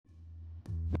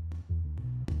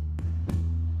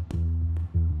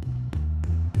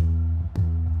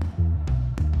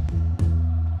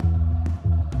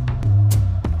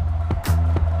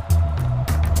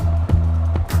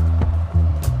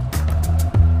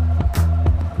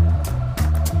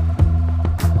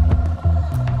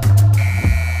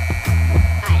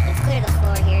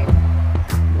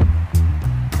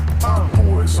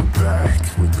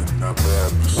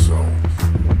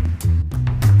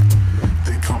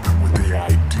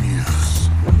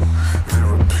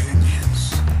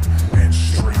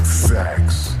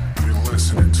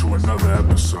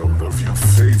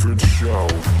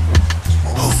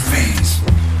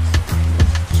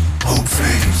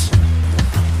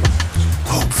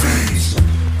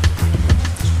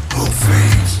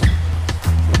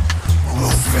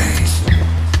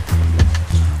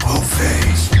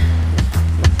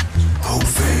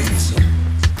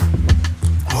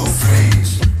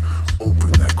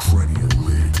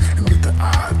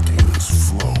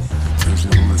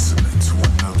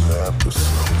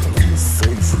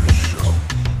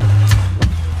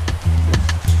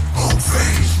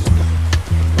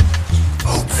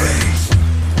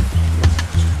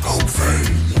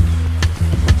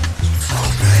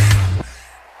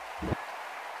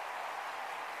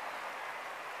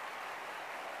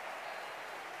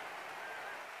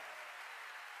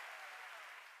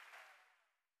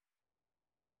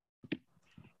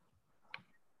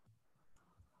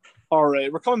All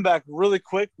right, we're coming back really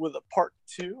quick with a part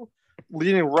two,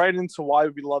 leading right into why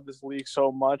we love this league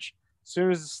so much. As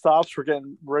soon as it stops, we're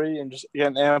getting ready and just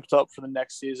getting amped up for the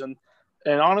next season.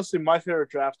 And honestly, my favorite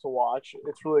draft to watch.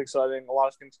 It's really exciting. A lot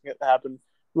of things can happen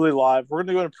really live. We're going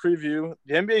to go and preview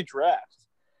the NBA draft.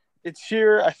 It's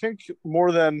here, I think,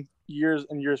 more than years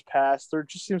and years past. There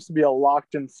just seems to be a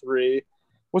locked-in three.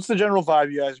 What's the general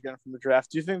vibe you guys are getting from the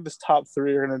draft? Do you think this top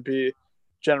three are going to be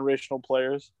generational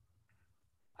players?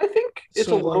 I think it's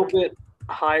a little bit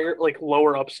higher, like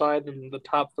lower upside than the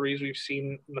top threes we've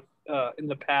seen in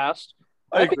the past.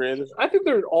 I agree. I think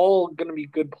they're all going to be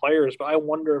good players, but I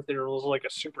wonder if there was like a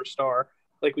superstar,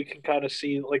 like we can kind of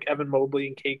see like Evan Mobley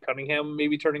and Kate Cunningham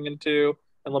maybe turning into,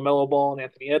 and LaMelo Ball and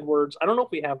Anthony Edwards. I don't know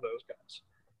if we have those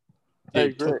guys.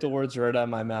 Dude, took the words right out of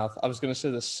my mouth. I was going to say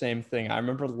the same thing. I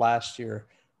remember last year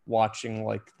watching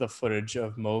like the footage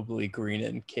of Mobley, Green,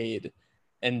 and Cade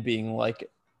and being like,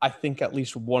 I think at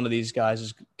least one of these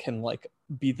guys can like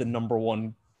be the number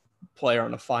one player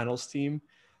on a finals team.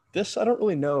 This, I don't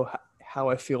really know how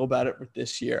I feel about it with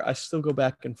this year. I still go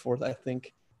back and forth. I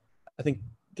think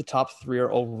the top three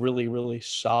are all really, really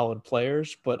solid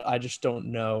players, but I just don't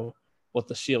know what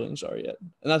the ceilings are yet.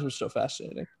 And that's what's so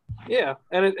fascinating. Yeah,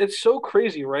 and it's so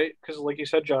crazy, right? Because like you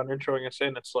said, John, introing us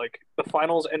in, it's like the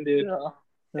finals ended,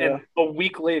 and a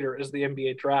week later is the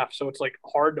NBA draft. So it's like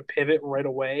hard to pivot right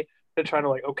away to try to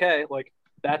like, okay, like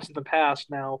that's in the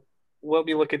past now. Let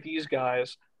me look at these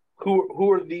guys.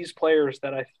 Who are these players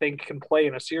that I think can play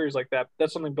in a series like that?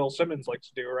 That's something Bill Simmons likes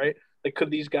to do, right? Like,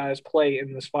 could these guys play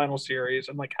in this final series,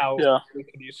 and like how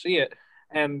can you see it?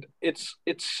 And it's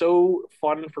so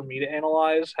fun for me to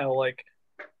analyze how like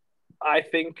I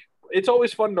think it's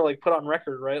always fun to like put on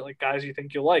record, right? Like guys you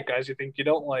think you like, guys you think you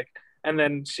don't like, and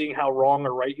then seeing how wrong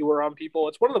or right you were on people.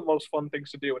 It's one of the most fun things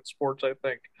to do in sports, I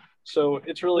think. So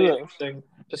it's really interesting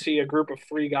to see a group of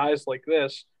three guys like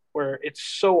this where it's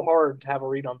so hard to have a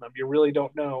read on them. You really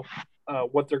don't know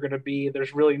what they're going to be.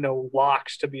 There's really no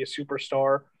locks to be a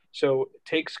superstar. So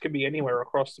takes can be anywhere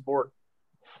across the board.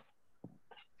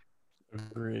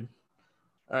 Agreed.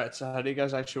 All right, so how do you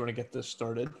guys actually want to get this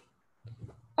started?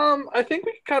 I think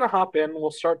we can kind of hop in.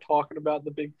 We'll start talking about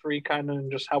the big three kind of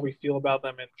and just how we feel about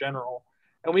them in general.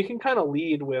 And we can kind of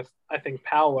lead with, I think,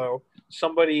 Paolo,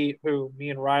 somebody who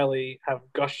me and Riley have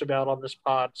gushed about on this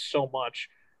pod so much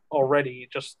already,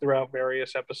 just throughout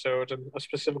various episodes, and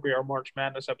specifically our March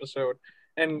Madness episode.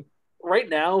 And right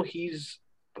now, he's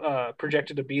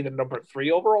projected to be the number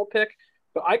 3 overall pick.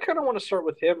 But I kind of want to start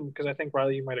with him because I think,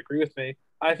 Riley, you might agree with me.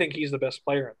 I think he's the best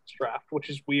player in this draft, which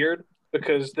is weird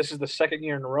because this is the second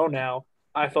year in a row now.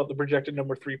 I thought the projected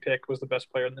number 3 pick was the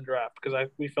best player in the draft because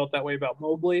we felt that way about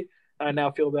Mobley. And I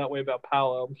now feel that way about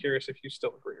Paolo. I'm curious if you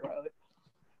still agree, Riley.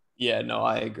 Yeah, no,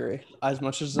 I agree. As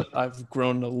much as I've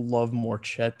grown to love more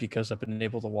Chet because I've been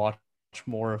able to watch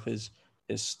more of his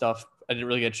stuff, I didn't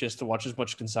really get a chance to watch as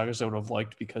much Gonzaga as I would have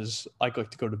liked because I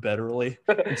like to go to bed early,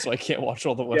 and so I can't watch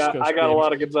all the West Coast I got games. A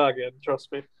lot of Gonzaga in,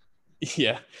 trust me.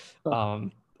 Yeah.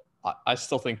 I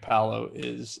still think Paolo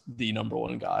is the number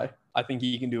 1 guy. I think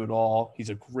he can do it all. He's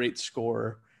a great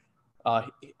scorer.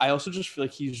 I also just feel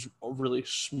like he's a really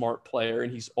smart player,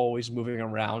 and he's always moving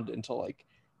around into like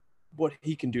what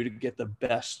he can do to get the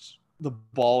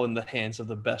ball in the hands of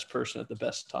the best person at the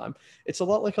best time. It's a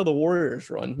lot like how the Warriors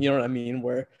run, you know what I mean?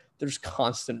 Where there's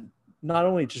constant, not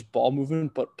only just ball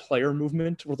movement, but player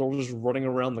movement where they're just running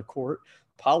around the court.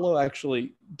 Paolo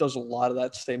actually does a lot of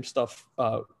that same stuff,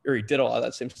 or he did a lot of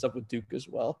that same stuff with Duke as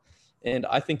well. And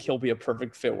I think he'll be a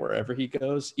perfect fit wherever he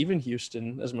goes. Even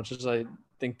Houston, as much as I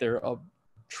think they're a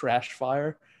trash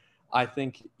fire, I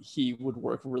think he would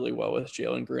work really well with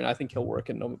Jalen Green. I think he'll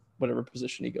work in whatever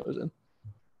position he goes in.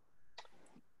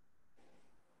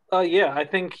 Yeah, I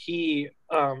think he,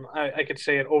 I could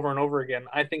say it over and over again.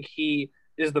 I think he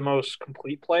is the most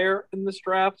complete player in this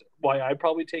draft. Why I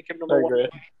probably take him number 1.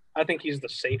 I think he's the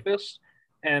safest.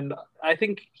 And I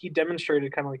think he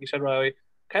demonstrated, kind of like you said, Riley,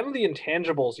 kind of the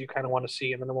intangibles you kind of want to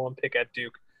see in the number 1 pick at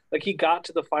Duke. Like he got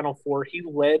to the Final Four. He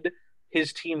led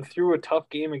his team through a tough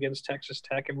game against Texas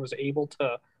Tech and was able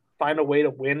to find a way to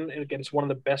win against one of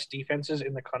the best defenses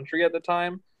in the country at the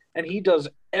time. And he does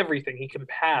everything. He can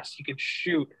pass, he can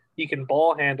shoot, he can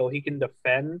ball handle, he can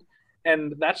defend.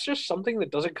 And that's just something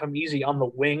that doesn't come easy on the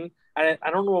wing. I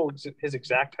don't know his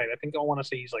exact height. I think I want to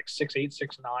say he's like 6'8",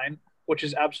 6'9", which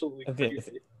is absolutely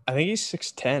crazy. I think he's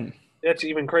 6'10". That's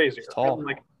even crazier. He's tall.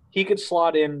 Like he could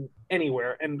slot in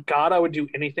anywhere. And God, I would do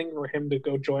anything for him to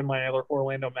go join my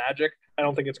Orlando Magic. I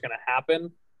don't think it's going to happen.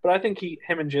 But I think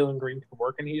him and Jalen Green can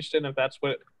work in Houston if that's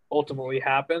what ultimately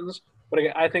happens. But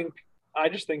I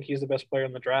just think he's the best player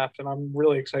in the draft, and I'm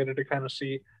really excited to kind of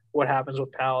see what happens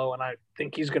with Paolo, and I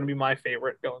think he's going to be my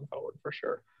favorite going forward for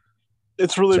sure.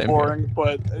 It's really Same boring, here.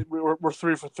 but we're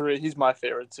 3 for 3. He's my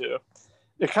favorite too.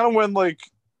 It kind of went like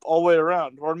all the way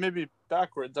around, or maybe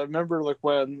backwards. I remember like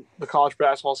when the college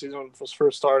basketball season was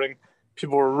first starting,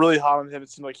 people were really hot on him. It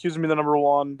seemed like he was gonna be the number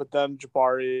one, but then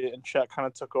Jabari and Chet kind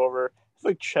of took over. I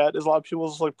feel like Chet is a lot of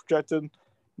people's like projected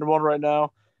number one right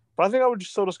now, but I think I would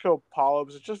just still just go Paolo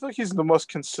because I just feel like he's the most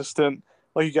consistent.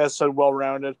 Like you guys said,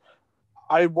 well-rounded.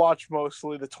 I watch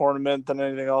mostly the tournament than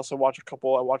anything else. I watch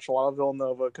a lot of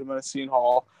Villanova, could have been a Seton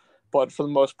Hall, but for the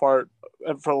most part,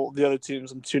 and for the other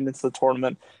teams, I'm tuned into the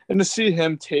tournament. And to see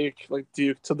him take like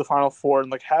Duke to the Final Four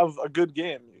and like have a good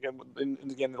game again in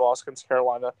the game they lost against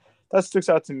Carolina, that sticks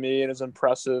out to me and is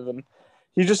impressive. And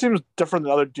he just seems different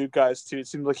than other Duke guys too. It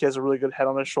seems like he has a really good head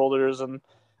on his shoulders, and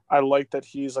I like that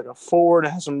he's like a forward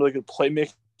and has some really good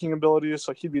playmaking abilities.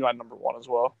 So he'd be my number one as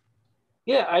well.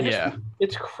 Yeah,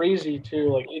 it's crazy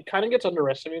too. Like it kind of gets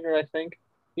underestimated, I think.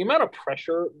 The amount of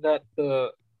pressure that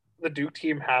the Duke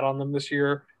team had on them this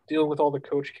year, dealing with all the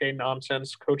Coach K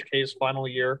nonsense, Coach K's final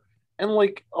year, and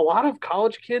like a lot of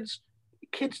college kids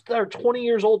that are 20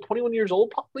 years old, 21 years old,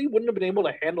 probably wouldn't have been able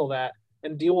to handle that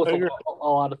and deal with a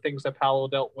lot of things that Paolo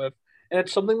dealt with. And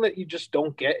it's something that you just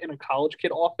don't get in a college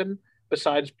kid often,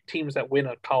 besides teams that win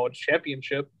a college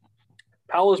championship.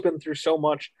 Paolo's been through so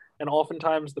much, and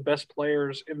oftentimes the best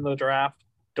players in the draft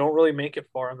don't really make it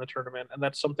far in the tournament, and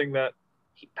that's something that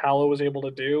Paolo was able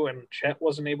to do, and Chet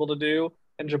wasn't able to do,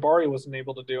 and Jabari wasn't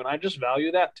able to do, and I just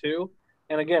value that too.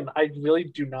 And again, I really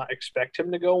do not expect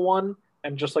him to go one,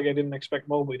 and just like I didn't expect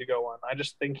Mobley to go one, I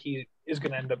just think he is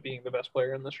going to end up being the best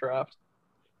player in this draft.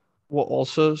 Well,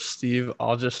 also, Steve,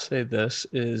 I'll just say this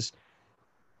is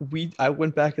I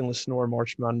went back and listened to our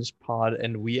March Madness pod,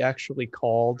 and we actually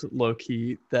called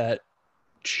low-key that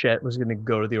Chet was going to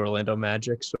go to the Orlando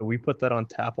Magic, so we put that on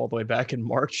tap all the way back in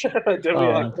March. Did we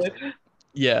actually?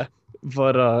 Yeah,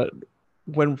 but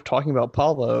when talking about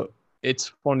Paulo,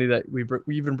 it's funny that we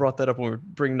even brought that up when we were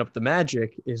bringing up the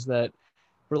Magic, is that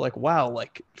we're like, wow,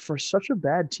 like for such a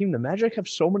bad team, the Magic have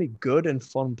so many good and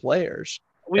fun players.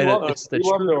 We love the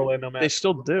Orlando Magic. They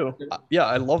still do. Yeah,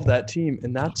 I love that team,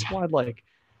 and that's why like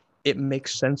it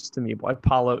makes sense to me why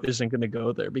Paulo isn't going to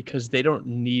go there, because they don't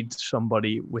need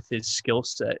somebody with his skill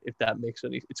set. If that makes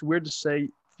any, it's weird to say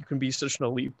you can be such an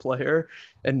elite player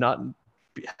and not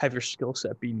have your skill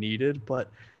set be needed, but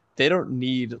they don't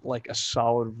need like a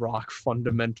solid rock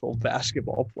fundamental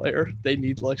basketball player. They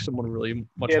need like someone really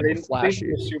much more flashy.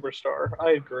 They need a superstar.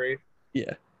 I agree.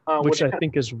 Yeah, which I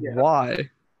think is why.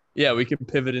 Yeah, we can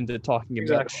pivot into talking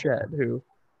about Chet, who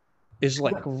is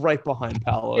like right behind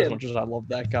Paolo. As much as I love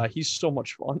that guy, he's so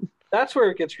much fun. That's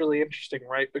where it gets really interesting,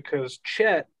 right? Because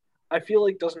Chet, I feel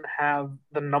like, doesn't have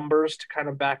the numbers to kind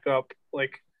of back up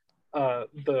like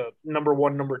the number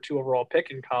one, number two overall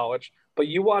pick in college. But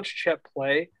you watch Chet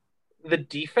play, the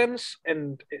defense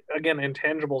and again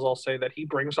intangibles, I'll say that he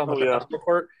brings on the basketball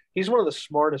court. He's one of the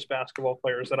smartest basketball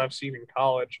players that I've seen in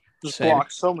college. Just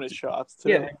blocks so many shots too.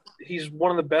 Yeah, he's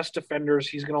one of the best defenders.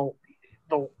 He's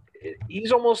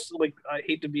almost like, I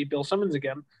hate to be Bill Simmons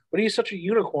again, but he's such a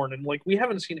unicorn, and like we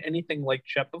haven't seen anything like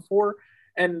Chet before.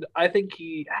 And I think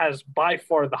he has by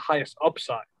far the highest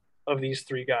upside of these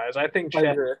three guys. I think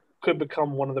Chet could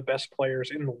become one of the best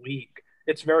players in the league.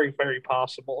 It's very, very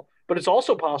possible. But it's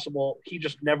also possible he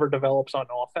just never develops on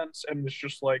offense and is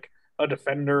just like a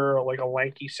defender, or like a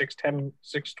lanky 6'10",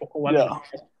 6'11",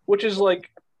 which is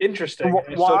like interesting.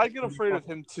 Why I get afraid of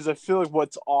him is I feel like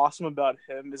what's awesome about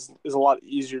him is a lot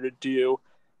easier to do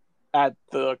at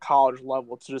the college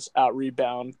level, to just out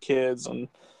rebound kids and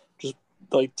just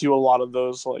like do a lot of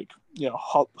those like, you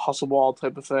know, hustle ball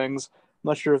type of things. I'm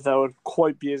not sure if that would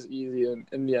quite be as easy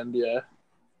in the NBA.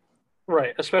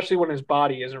 Right, especially when his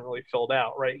body isn't really filled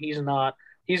out, right? He's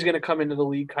going to come into the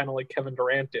league kind of like Kevin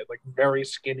Durant did, like very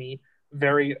skinny,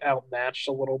 very outmatched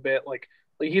a little bit. Like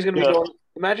he's going to be going,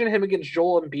 imagine him against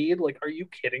Joel Embiid. Like, are you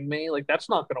kidding me? Like, that's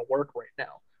not going to work right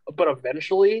now. But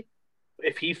eventually,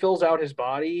 if he fills out his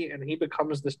body and he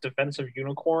becomes this defensive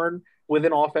unicorn with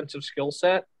an offensive skill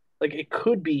set, like it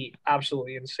could be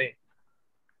absolutely insane.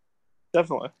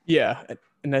 Definitely. Yeah,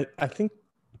 and I think,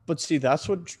 but see, that's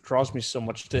what draws me so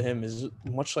much to him, is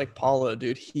much like Paulo,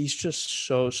 dude. He's just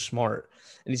so smart,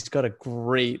 and he's got a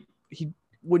great.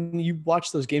 When you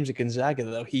watch those games at Gonzaga,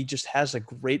 though, he just has a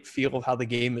great feel of how the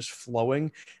game is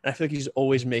flowing, and I feel like he's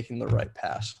always making the right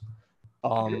pass.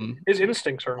 His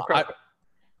instincts are incredible.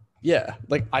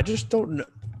 I just don't know.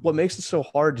 What makes it so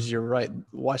hard is, you're right,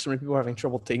 why so many people are having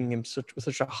trouble taking him with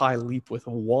such a high leap with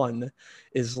one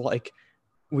is like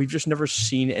we've just never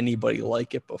seen anybody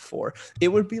like it before. It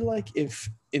would be like if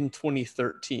in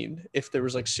 2013, if there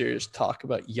was like serious talk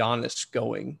about Giannis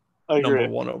going number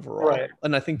one overall. Right.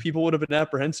 And I think people would have been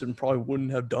apprehensive and probably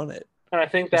wouldn't have done it. And I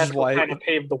think that's what kind of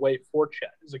paved the way for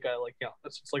Chet, is a guy like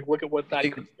Giannis. It's like, look at what that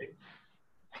could be.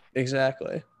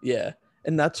 Exactly. Yeah.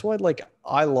 And that's why, like,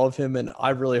 I love him, and I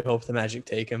really hope the Magic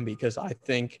take him, because I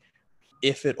think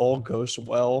if it all goes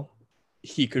well,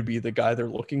 he could be the guy they're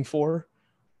looking for.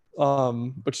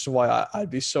 Which is why I'd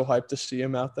be so hyped to see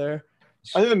him out there.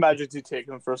 I think the Magic do take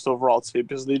him first overall too,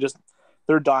 because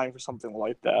they're dying for something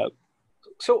like that.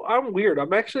 So I'm weird.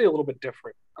 I'm actually a little bit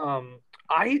different.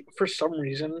 I, for some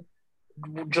reason,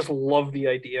 just love the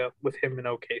idea with him in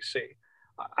OKC.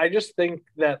 I just think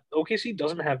that OKC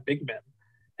doesn't have big men,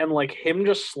 and like him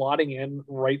just slotting in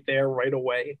right there, right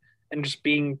away, and just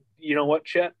being, you know what,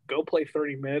 Chet, go play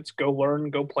 30 minutes, go learn,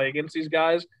 go play against these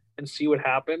guys, and see what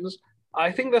happens.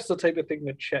 I think that's the type of thing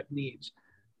that Chet needs.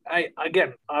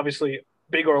 Again, obviously,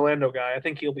 big Orlando guy. I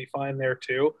think he'll be fine there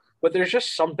too. But there's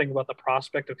just something about the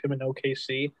prospect of him in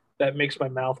OKC that makes my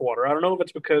mouth water. I don't know if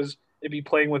it's because it'd be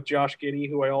playing with Josh Giddey,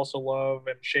 who I also love,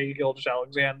 and Shai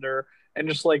Gilgeous-Alexander, and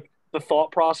just like the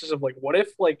thought process of like, what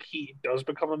if like he does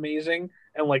become amazing,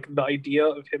 and like the idea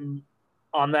of him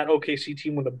on that OKC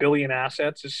team with $1 billion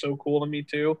assets is so cool to me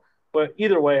too. But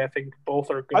either way, I think both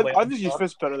are good. I think he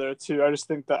fits better there too. I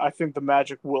think the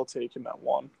Magic will take him at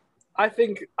one. I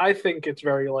think it's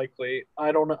very likely.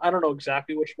 I don't know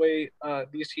exactly which way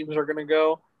these teams are going to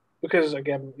go, because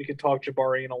again, we could talk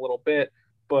Jabari in a little bit,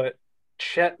 but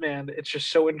Chet, man, it's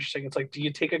just so interesting. It's like, do you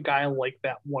take a guy like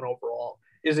that one overall?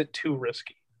 Is it too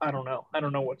risky? I don't know. I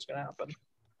don't know what's going to happen.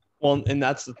 Well, and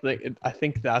that's the thing. I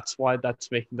think that's why that's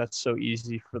making that so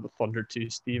easy for the Thunder too,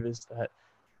 Steve, is that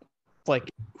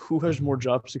like who has more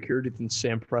job security than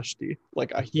Sam Presti?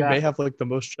 Like he may have like the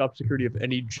most job security of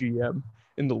any GM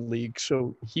in the league,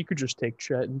 so he could just take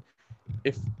Chet. And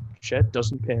if Chet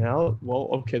doesn't pan out, well,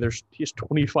 okay, he has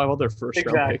 25 other first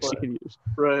round picks he can use.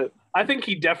 Right. I think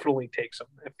he definitely takes him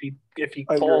if he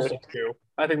calls it to.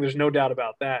 I think there's no doubt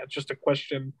about that. It's just a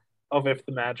question of if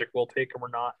the Magic will take him or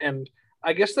not. And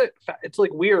I guess that it's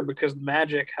like weird because the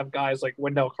Magic have guys like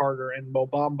Wendell Carter and Mo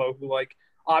Bamba who like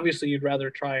obviously you'd rather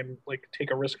try and like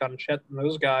take a risk on Chet than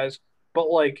those guys, but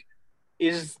like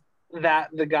is that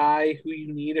the guy who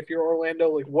you need if you're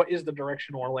Orlando? Like what is the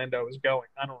direction Orlando is going?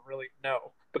 I don't really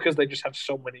know because they just have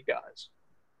so many guys.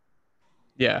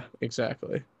 Yeah,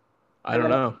 exactly. I don't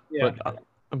know, but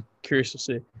I'm curious to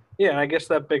see. Yeah, and I guess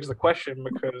that begs the question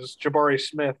because Jabari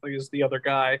Smith is the other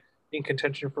guy in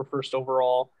contention for first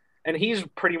overall, and it's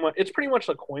pretty much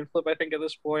a coin flip, I think, at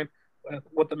this point,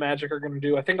 what the Magic are going to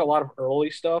do. I think a lot of early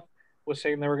stuff was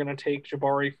saying they were going to take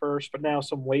Jabari first, but now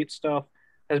some late stuff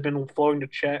has been flowing to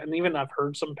Chet, and even I've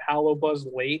heard some Paolo buzz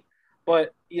late.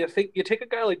 But you take a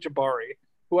guy like Jabari,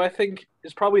 who I think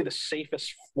is probably the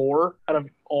safest floor out of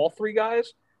all three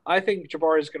guys. I think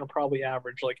Jabari is going to probably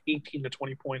average like 18 to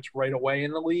 20 points right away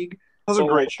in the league. That's a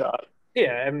great shot.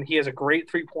 Yeah, and he has a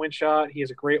great three-point shot. He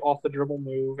has a great off-the-dribble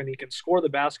move, and he can score the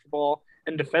basketball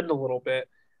and defend a little bit.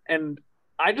 And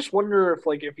I just wonder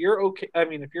if you're okay. I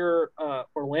mean, if you're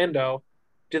Orlando,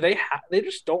 they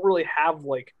just don't really have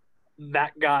like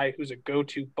that guy who's a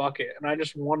go-to bucket, and I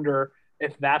just wonder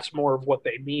if that's more of what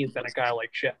they need than a guy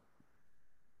like Chet.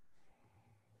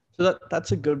 So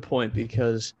that's a good point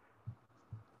because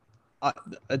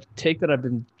a take that I've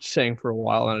been saying for a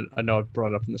while, and I know I've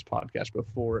brought it up in this podcast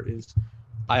before, is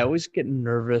I always get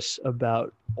nervous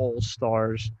about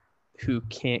all-stars who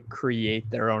can't create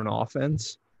their own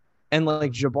offense. And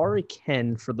like Jabari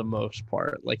can for the most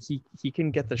part. Like he can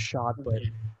get the shot, but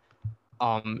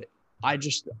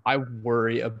I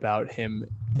worry about him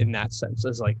in that sense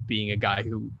as like being a guy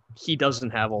who he doesn't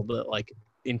have all the like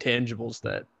intangibles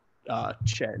that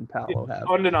Chet and Paolo have.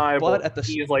 Undeniable. But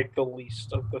he's like the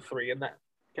least of the three in that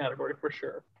category for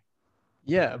sure.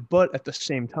 Yeah, but at the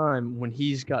same time, when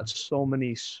he's got so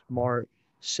many smart,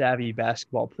 savvy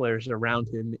basketball players around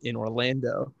him in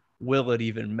Orlando, will it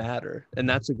even matter? And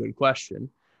that's a good question.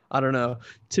 I don't know.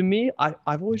 To me,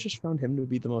 I've always just found him to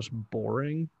be the most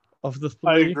boring of the three.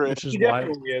 I agree. Which is he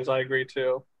definitely is. I agree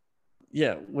too.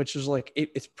 Yeah, which is like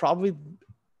it's probably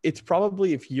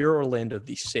if you're Orlando,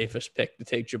 the safest pick to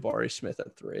take Jabari Smith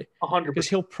at 3. 100%. Because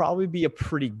he'll probably be a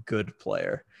pretty good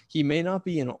player. He may not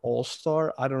be an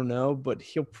all-star, I don't know, but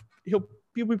he'll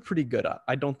be pretty good.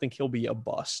 I don't think he'll be a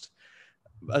bust.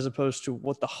 As opposed to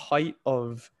what the height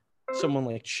of someone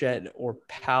like Chet or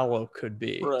Paolo could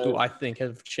be, who I think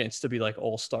have a chance to be like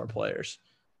all-star players.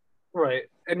 Right.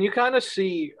 And you kind of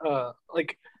see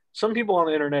like some people on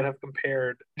the internet have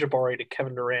compared Jabari to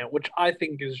Kevin Durant, which I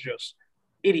think is just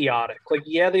idiotic. Like,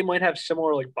 yeah, they might have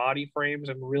similar like body frames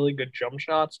and really good jump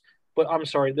shots, but I'm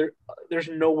sorry, there's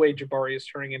no way Jabari is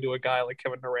turning into a guy like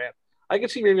Kevin Durant. I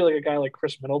could see maybe like a guy like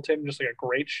Chris Middleton, just like a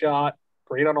great shot,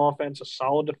 great on offense, a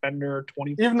solid defender,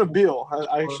 20. Even a Beal.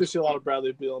 I actually see a lot of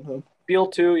Bradley Beal in him. Beal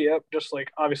too, yep. Just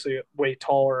like obviously way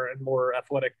taller and more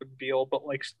athletic than Beal, but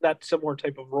like that similar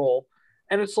type of role.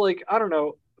 And it's like, I don't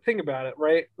know, think about it,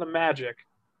 right? The Magic.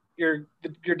 You're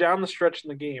down the stretch in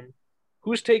the game.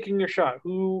 Who's taking your shot?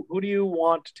 Who do you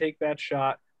want to take that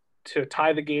shot to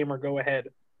tie the game or go ahead?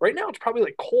 Right now, it's probably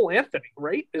like Cole Anthony,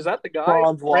 right? Is that the guy?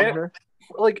 Franz Wagner.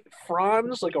 Like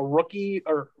Franz, like a rookie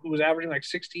or who was averaging like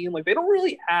 16. Like they don't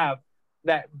really have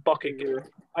that bucket getter.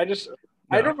 I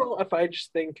don't know if I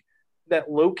just think that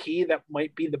low key that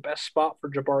might be the best spot for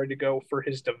Jabari to go for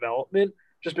his development,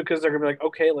 just because they're gonna be like,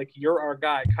 okay, like you're our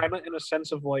guy, kind of in a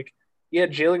sense of like, yeah,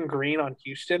 Jalen Green on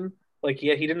Houston, like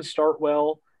yeah, he didn't start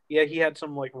well, yeah, he had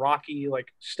some like rocky like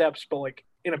steps, but like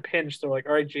in a pinch, they're like,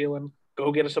 all right, Jalen,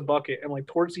 go get us a bucket, and like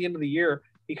towards the end of the year,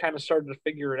 he kind of started to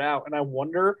figure it out, and I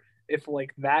wonder if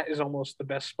like that is almost the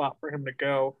best spot for him to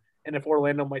go, and if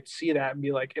Orlando might see that and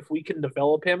be like, if we can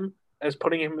develop him as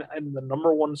putting him in the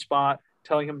number one spot,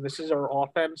 telling him this is our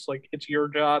offense, like it's your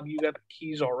job, you got the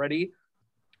keys already.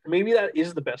 Maybe that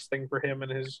is the best thing for him in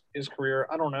his career.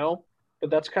 I don't know, but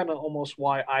that's kind of almost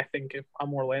why I think if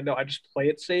I'm Orlando, I just play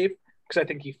it safe because I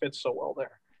think he fits so well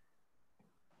there.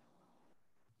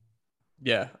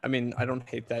 Yeah, I mean, I don't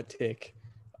hate that take.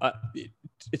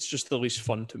 It's just the least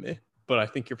fun to me, but I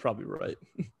think you're probably right.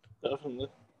 Definitely.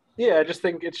 Yeah, I just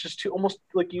think it's just too almost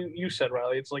like you said,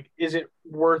 Riley. It's like, is it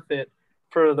worth it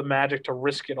for the Magic to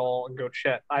risk it all and go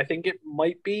Chet? I think it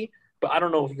might be, but I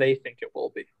don't know if they think it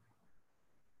will be.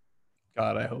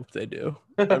 God, I hope they do.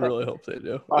 I really hope they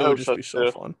do. It would just be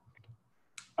so fun.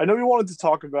 I know we wanted to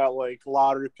talk about like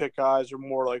lottery pick guys or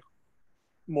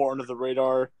more under the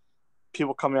radar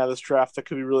people coming out of this draft that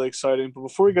could be really exciting. But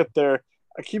before we get there,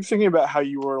 I keep thinking about how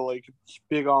you were like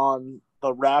big on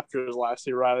the Raptors last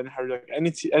year, right? And how you're like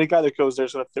any guy that goes there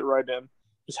is going to fit right in.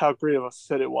 Just how great of a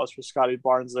fit it was for Scotty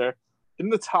Barnes there. In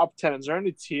the top 10, is there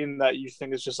any team that you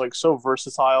think is just like so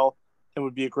versatile and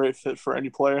would be a great fit for any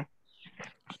player?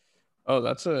 Oh,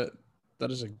 that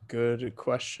is a good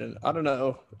question. I don't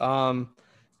know.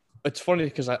 It's funny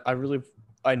because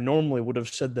I normally would have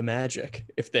said the Magic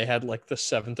if they had like the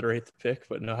 7th or 8th pick,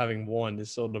 but now having one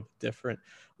is sort of different.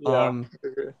 Yeah,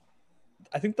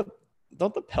 I think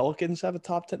don't the Pelicans have a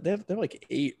top 10? They're like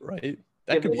 8, right?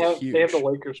 That could be huge. They have the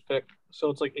Lakers pick, so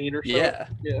it's like 8 or so. Yeah.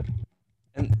 Yeah.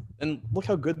 And look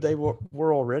how good they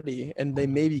were already, and they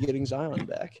may be getting Zion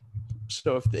back.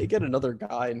 So if they get another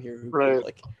guy in here who could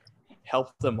like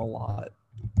help them a lot,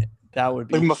 that would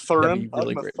be like Mathurin.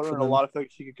 Really great for them. A lot of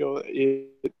things he could go.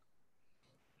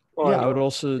 I would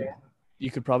also. Yeah.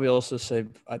 You could probably also say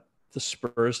the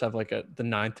Spurs have like the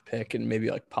 9th pick and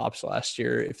maybe like Pops last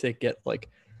year. If they get like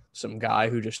some guy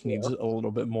who just needs a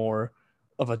little bit more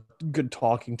of a good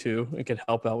talking to and could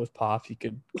help out with Pop, he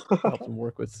could help him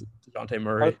work with DeJounte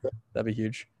Murray. That'd be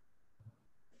huge.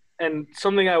 And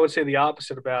something I would say the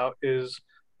opposite about is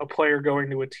a player going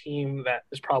to a team that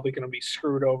is probably going to be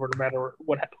screwed over no matter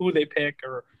who they pick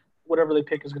or whatever they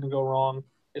pick is going to go wrong.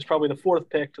 Is probably the 4th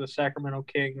pick to the Sacramento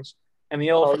Kings. And the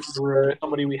elephant in the room,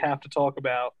 somebody we have to talk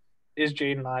about, is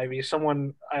Jaden Ivey.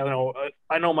 Someone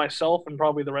I know myself and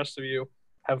probably the rest of you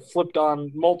have flipped on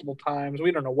multiple times.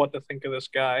 We don't know what to think of this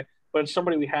guy, but it's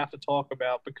somebody we have to talk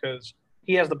about because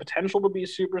he has the potential to be a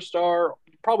superstar,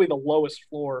 probably the lowest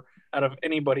floor out of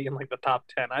anybody in like the top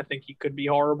 10. I think he could be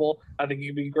horrible. I think he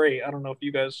could be great. I don't know if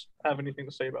you guys have anything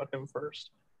to say about him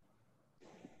first.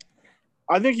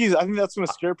 I think that's going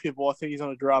to scare people. I think he's on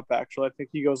a drop, actually. I think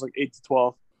he goes like 8 to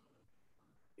 12.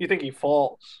 You think he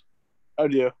falls? I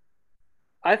do.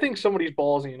 I think somebody's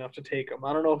ballsy enough to take him.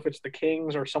 I don't know if it's the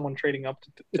Kings or someone trading up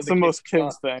to it's the most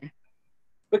Kings thing.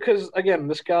 Because, again,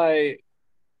 this guy,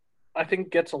 I think,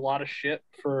 gets a lot of shit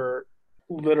for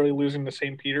literally losing to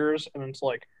St. Peter's. And it's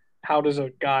like, how does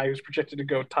a guy who's projected to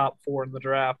go top 4 in the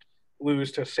draft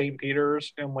lose to St.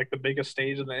 Peter's in, like, the biggest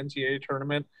stage in the NCAA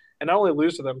tournament? And not only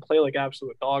lose to them, play like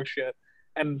absolute dog shit.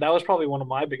 And that was probably one of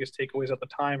my biggest takeaways at the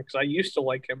time because I used to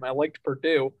like him. I liked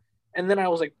Purdue. And then I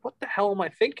was like, what the hell am I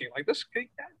thinking? Like,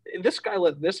 this guy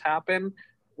let this happen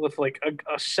with, like,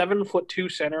 a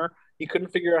 7'2" center. He couldn't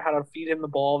figure out how to feed him the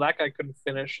ball. That guy couldn't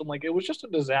finish. And, like, it was just a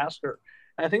disaster.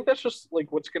 And I think that's just,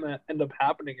 like, what's going to end up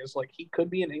happening is, like, he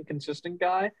could be an inconsistent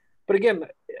guy. But, again,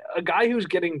 a guy who's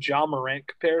getting Ja Morant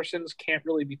comparisons can't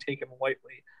really be taken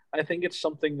lightly. I think it's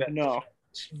something that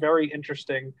it's very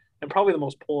interesting and probably the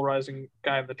most polarizing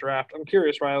guy in the draft. I'm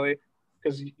curious, Riley,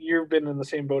 Because you've been in the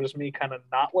same boat as me, kind of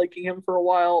not liking him for a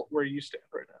while. Where you stand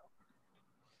right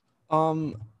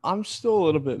now? I'm still a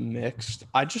little bit mixed.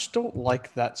 I just don't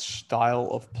like that style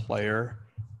of player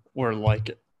where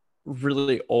like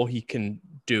really all he can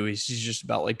do is he's just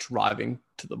about like driving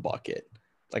to the bucket.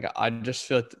 Like I just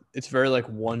feel like it's very like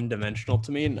one dimensional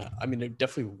to me. And I mean, it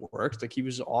definitely worked. Like he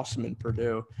was awesome in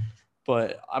Purdue,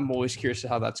 but I'm always curious to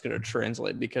how that's going to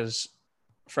translate because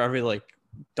for every like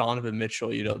Donovan Mitchell,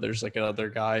 there's like another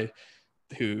guy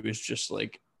who is just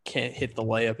like can't hit the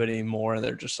layup anymore.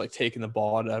 They're just like taking the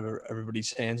ball out of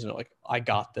everybody's hands and they're like, I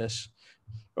got this.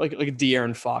 Like a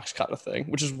De'Aaron Fox kind of thing,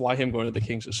 which is why him going to the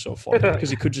Kings is so fun because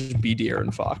he could just be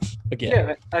De'Aaron Fox again.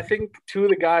 Yeah, I think two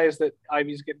of the guys that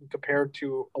Ivy's getting compared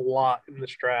to a lot in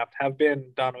this draft have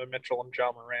been Donovan Mitchell and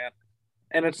Ja Morant.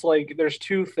 And it's like there's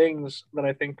two things that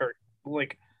I think are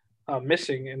like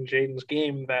missing in Jaden's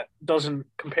game that doesn't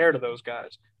compare to those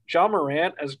guys. Ja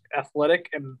Morant, as athletic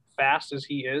and fast as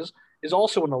he is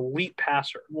also an elite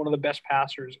passer, one of the best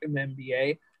passers in the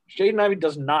NBA. Jaden Ivey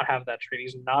does not have that trait.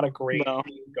 He's not a great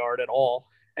guard at all.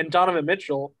 And Donovan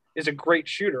Mitchell is a great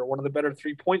shooter, one of the better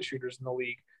three-point shooters in the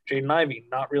league. Jaden Ivey,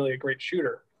 not really a great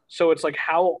shooter. So it's like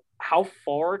how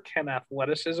far can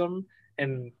athleticism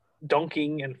and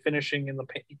dunking and finishing in the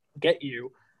paint get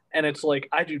you? And it's like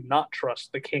I do not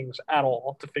trust the Kings at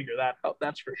all to figure that out.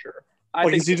 That's for sure. I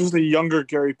think is he just a younger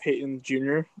Gary Payton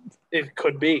Jr.? It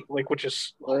could be, like, which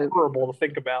is horrible to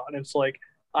think about. And it's like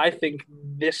I think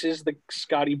this is the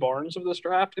Scotty Barnes of this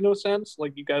draft in a sense,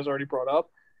 like you guys already brought up.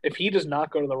 If he does not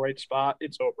go to the right spot,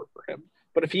 it's over for him.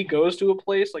 But if he goes to a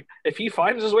place, like if he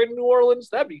finds his way to New Orleans,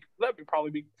 that'd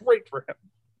probably be great for him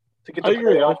to get to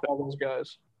play off all those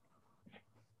guys.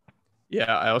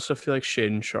 Yeah, I also feel like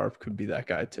Shaedon Sharpe could be that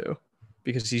guy too,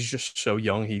 because he's just so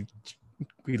young.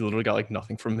 We literally got like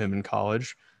nothing from him in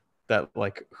college. That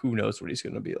like who knows what he's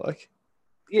going to be like.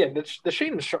 Yeah, the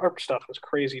Shaedon Sharpe stuff is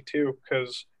crazy too,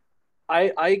 because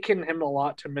I liken him a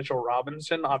lot to Mitchell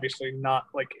Robinson. Obviously, not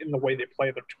like in the way they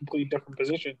play; they're completely different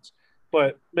positions.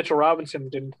 But Mitchell Robinson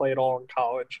didn't play at all in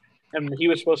college, and he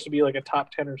was supposed to be like a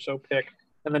top 10 or so pick,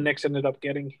 and the Knicks ended up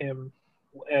getting him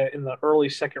in the early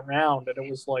second round, and it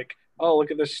was like, oh,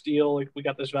 look at this steal! Like we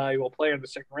got this valuable player in the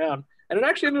second round, and it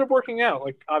actually ended up working out.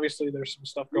 Like obviously, there's some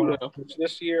stuff going on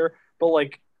this year, but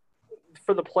like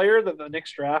for the player that the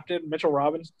Knicks drafted, Mitchell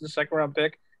Robinson, the second round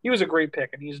pick, he was a great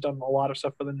pick, and he's done a lot of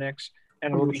stuff for the Knicks,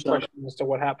 and it'll be questioned as to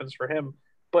what happens for him.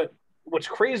 But what's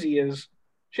crazy is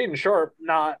Shaedon Sharpe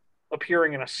not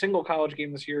appearing in a single college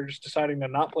game this year, just deciding to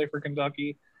not play for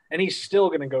Kentucky, and he's still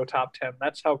going to go top 10.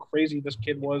 That's how crazy this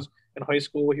kid was in high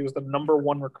school. He was the number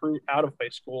one recruit out of high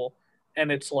school,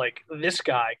 and it's like this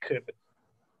guy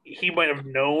he might have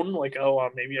known, like, oh,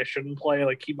 maybe I shouldn't play,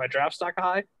 like keep my draft stock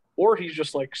high, or he's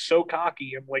just like so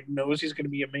cocky and like knows he's going to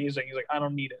be amazing. He's like, I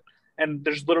don't need it. And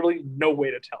there's literally no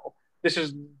way to tell.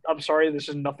 I'm sorry, this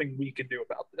is nothing we can do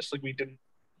about this. Like we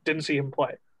didn't see him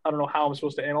play. I don't know how I'm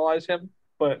supposed to analyze him,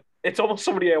 but it's almost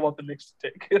somebody I want the Knicks to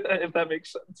take, if that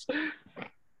makes sense.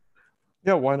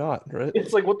 Yeah, why not, right?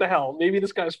 It's like, what the hell? Maybe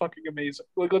this guy's fucking amazing.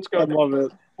 Like, let's go. I love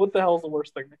it. What the hell is the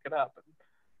worst thing that could happen?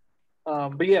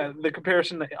 But yeah, the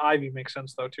comparison to Ivy makes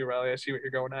sense though too, Riley. I see what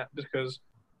you're going at, because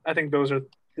I think those are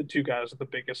the two guys with the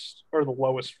biggest or the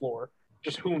lowest floor.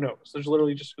 Just who knows? There's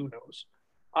literally just who knows.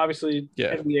 Obviously,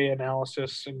 NBA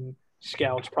analysis and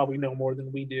scouts probably know more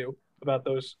than we do about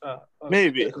those.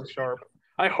 Maybe Sharpe.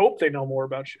 I hope they know more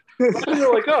about you.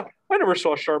 They're like, oh, I never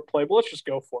saw Sharpe play, but let's just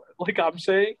go for it. Like I'm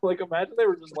saying, like imagine they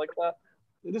were just like that.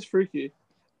 It is freaky.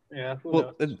 Yeah.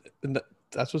 Well, and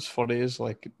that's what's funny is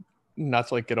like, not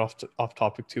to like get off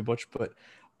topic too much, but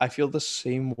I feel the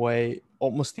same way,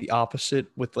 almost the opposite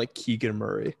with like Keegan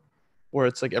Murray, where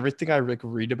it's like everything I like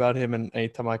read about him and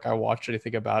anytime like I watch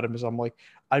anything about him is I'm like,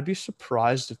 I'd be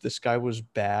surprised if this guy was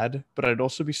bad, but I'd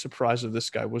also be surprised if this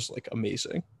guy was like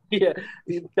amazing. Yeah,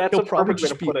 that's he'll a probably perfect way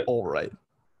just to put be it. all right.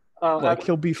 Like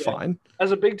he'll be fine.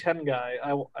 As a Big Ten guy,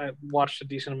 I watched a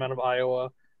decent amount of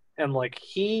Iowa, and like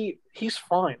he's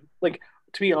fine. Like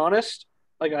to be honest,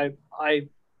 like I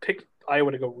picked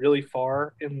Iowa to go really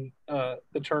far in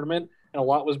the tournament, and a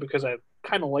lot was because I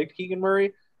kind of liked Keegan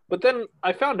Murray. But then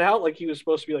I found out like he was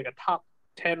supposed to be like a top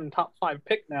 10, top 5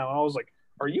 pick now, and I was like,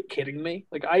 "Are you kidding me?"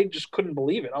 Like I just couldn't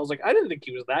believe it. I was like, I didn't think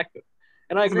he was that good,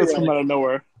 and I agree. Come out of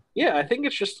nowhere. Yeah, I think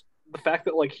it's just the fact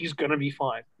that like he's gonna be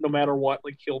fine no matter what.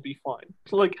 Like he'll be fine.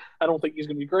 Like I don't think he's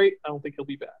gonna be great. I don't think he'll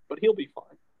be bad, but he'll be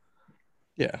fine.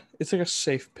 Yeah, it's like a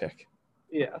safe pick.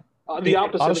 Yeah, the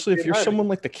opposite. Honestly, if you're someone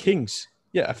like the Kings,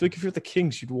 yeah, I feel like if you're the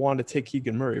Kings, you'd want to take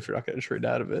Keegan Murray if you're not going to trade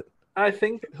out of it. I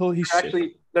think he's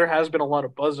actually there has been a lot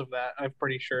of buzz of that. I'm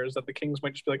pretty sure is that the Kings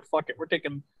might just be like, "Fuck it, we're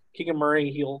taking Keegan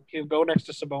Murray. He'll go next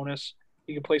to Sabonis.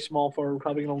 He can play small forward. We're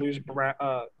probably going to lose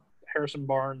Harrison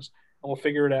Barnes, and we'll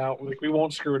figure it out. Like we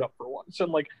won't screw it up for once.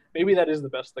 And like maybe that is the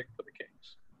best thing for the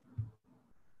Kings.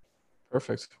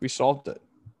 Perfect. We solved it.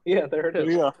 Yeah, there it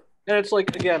is. Yeah. And it's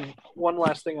like again, one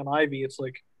last thing on Ivy. It's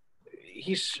like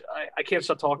I can't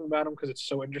stop talking about him because it's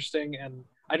so interesting, and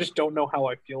I just don't know how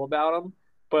I feel about him.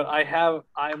 But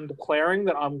I'm declaring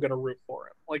that I'm gonna root for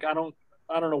him. Like I don't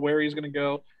know where he's gonna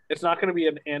go. It's not gonna be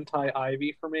an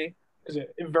anti-Ivy for me because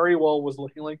it very well was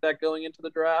looking like that going into the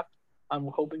draft. I'm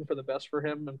hoping for the best for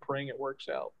him and praying it works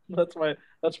out. That's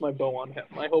my bow on him.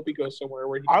 I hope he goes somewhere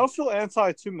where he. I don't feel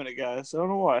anti 2 minute guys. I don't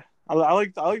know why. I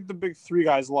like the big three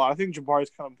guys a lot. I think Jabari's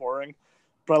kind of boring,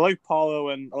 but I like Paulo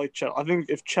and I like Chet. I think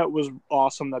if Chet was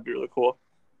awesome, that'd be really cool.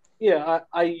 Yeah,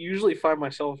 I usually find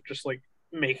myself just like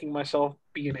making myself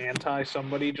be an anti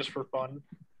somebody just for fun,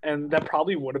 and that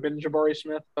probably would have been Jabari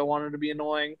Smith if I wanted to be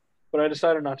annoying. But I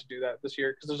decided not to do that this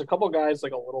year because there's a couple guys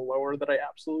like a little lower that I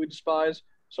absolutely despise.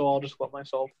 So I'll just let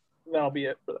myself. That'll be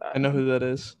it for that. I know who that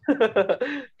is.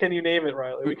 Can you name it,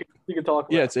 Riley? We can talk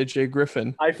about Yeah, it's AJ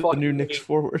Griffin, the new Knicks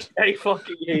forward. I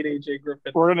fucking hate AJ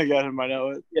Griffin. We're gonna get him, I know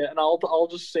it. Yeah, and I'll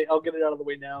just say I'll get it out of the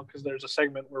way now because there's a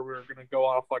segment where we're gonna go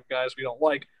off on guys we don't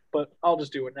like, but I'll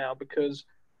just do it now because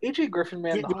AJ Griffin,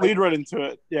 man, Lead right into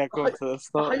it. Yeah, go into this.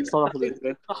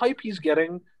 The hype he's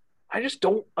getting, I just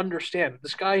don't understand.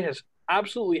 This guy has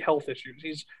absolutely health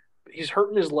issues. He's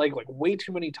hurting his leg like way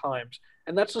too many times,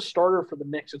 and that's a starter for the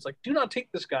Knicks. It's like, do not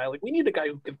take this guy. Like, we need a guy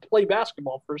who can play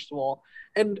basketball first of all.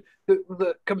 And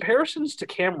the comparisons to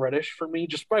Cam Reddish for me,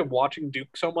 just by watching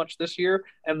Duke so much this year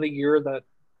and the year that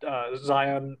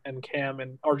Zion and Cam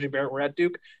and RJ Barrett were at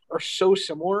Duke, are so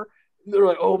similar. They're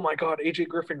like, oh my God, AJ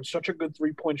Griffin is such a good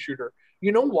 3-point shooter.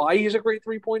 You know why he's a great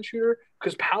 3-point shooter?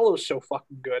 Because Paolo's so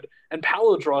fucking good, and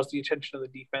Paolo draws the attention of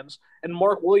the defense. And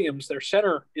Mark Williams, their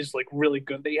center, is like really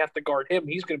good. They have to guard him.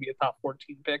 He's going to be a top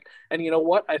 14 pick. And you know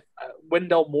what?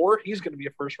 Wendell Moore, he's going to be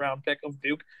a first round pick of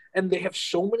Duke. And they have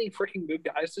so many freaking good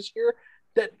guys this year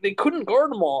that they couldn't guard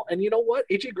them all. And you know what?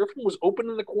 AJ Griffin was open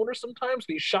in the corner sometimes,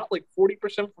 and he shot like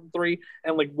 40% from three,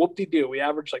 and like whoop-de-doo. He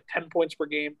averaged like 10 points per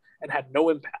game and had no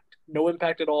impact. No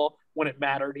impact at all when it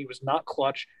mattered. He was not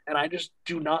clutch, and I just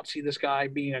do not see this guy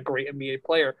being a great NBA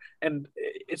player. And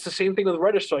it's the same thing with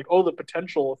Reddish. So like, oh, the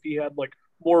potential if he had like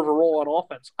more of a role on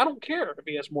offense. I don't care if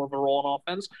he has more of a role on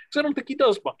offense because I don't think he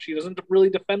does much. He doesn't really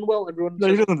defend well. He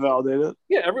doesn't validate it.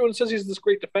 Yeah, everyone says he's this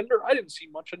great defender. I didn't see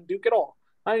much in Duke at all.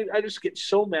 I just get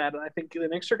so mad, and I think the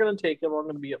Knicks are going to take him. I'm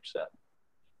going to be upset.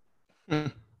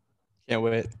 Can't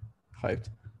wait. Hyped.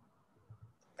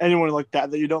 Anyone like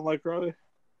that you don't like, Riley?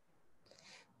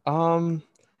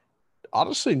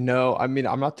 Honestly, no. I mean,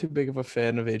 I'm not too big of a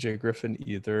fan of AJ Griffin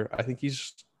either. I think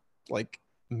he's like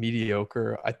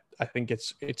mediocre. I think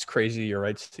it's crazy. You're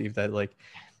right, Steve, that like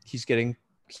he's getting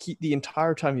the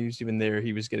entire time he was even there,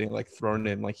 he was getting like thrown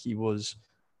in like he was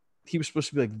supposed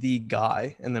to be like the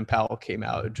guy, and then Powell came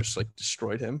out and just like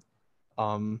destroyed him.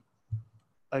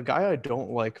 A guy I don't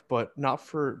like, but not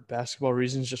for basketball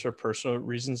reasons, just for personal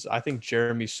reasons. I think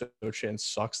Jeremy Sochan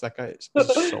sucks. That guy is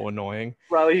so annoying.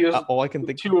 Riley, he was all I can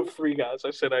think 2 of 3 guys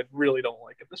I said I really don't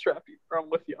like in this draft. I'm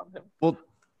with you on him. Well,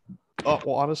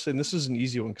 honestly, and this is an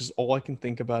easy one because all I can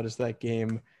think about is that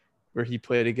game where he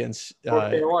played against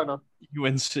Carolina.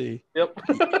 UNC. Yep.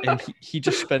 And he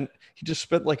just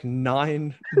spent like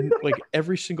 9, like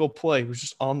every single play was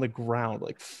just on the ground,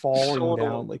 like falling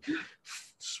down, like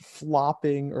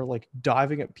flopping or like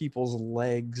diving at people's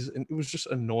legs, and it was just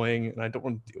annoying, and I don't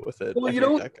want to deal with it. Well,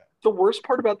 the worst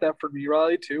part about that for me,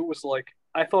 Riley, too, was like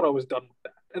I thought I was done with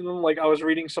that. And then, like, I was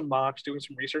reading some mocks, doing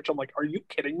some research. I'm like, are you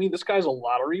kidding me? This guy's a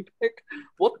lottery pick?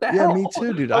 What the hell? Yeah, me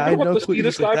too, dude. I'm going to see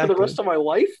this guy for the rest of my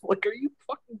life? Like, are you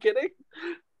fucking kidding?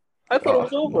 I thought it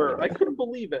was over. No. I couldn't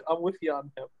believe it. I'm with you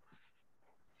on him.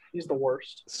 He's the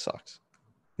worst. It sucks.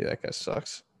 Yeah, that guy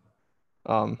sucks.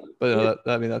 But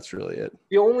I mean, that's really it.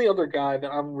 The only other guy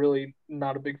that I'm really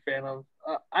not a big fan of,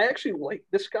 I actually like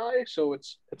this guy, so it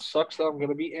sucks that I'm going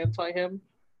to be anti him.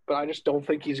 But I just don't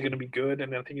think he's going to be good,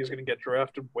 and I think he's going to get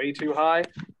drafted way too high,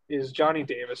 is Johnny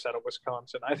Davis out of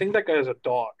Wisconsin. I think that guy is a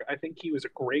dog. I think he was a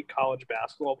great college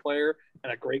basketball player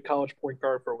and a great college point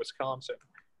guard for Wisconsin.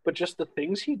 But just the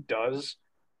things he does,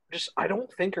 I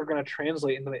don't think are going to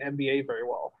translate into the NBA very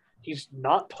well. He's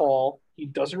not tall. He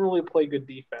doesn't really play good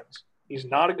defense. He's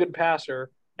not a good passer,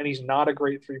 and he's not a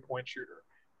great three-point shooter.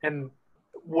 And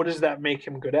what does that make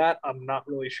him good at? I'm not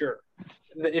really sure.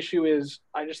 The issue is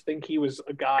I just think he was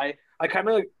a guy – I kind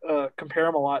of compare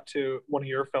him a lot to one of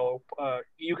your fellow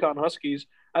UConn Huskies,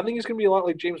 I think he's going to be a lot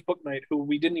like James Bouknight, who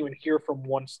we didn't even hear from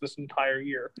once this entire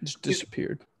year. Just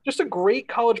disappeared. He's just a great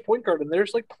college point guard, and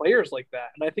there's like players like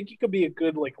that, and I think he could be a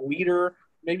good like leader,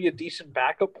 maybe a decent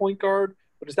backup point guard.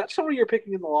 But is that somebody you're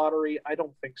picking in the lottery? I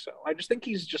don't think so. I just think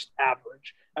he's just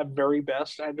average at very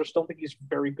best. I just don't think he's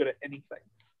very good at anything.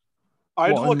 I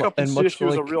had to look up and see if he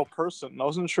was a real person. I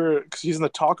wasn't sure because he's in the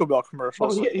Taco Bell commercial.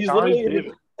 Oh, yeah, he's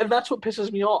literally, and that's what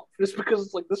pisses me off. It's because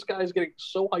it's like this guy's getting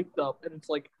so hyped up, and it's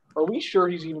like, are we sure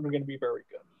he's even going to be very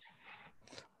good?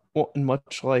 Well, and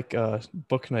much like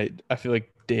Bouknight, I feel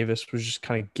like Davis was just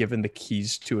kind of given the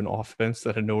keys to an offense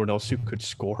that had no one else who could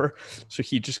score, so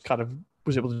he just kind of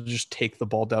was able to just take the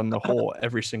ball down the hole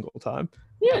every single time.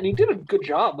 Yeah, and he did a good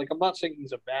job. Like, I'm not saying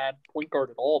he's a bad point guard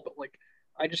at all, but like,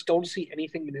 I just don't see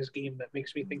anything in his game that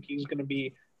makes me think he's going to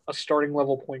be a starting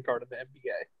level point guard in the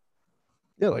NBA.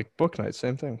 Yeah, like Bouknight,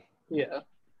 same thing. Yeah,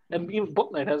 and even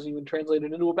Bouknight hasn't even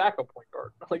translated into a backup point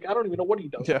guard. Like, I don't even know what he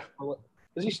does. Yeah,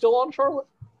 is he still on Charlotte?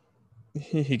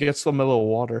 He gets them a little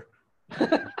water.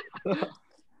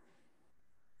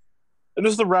 And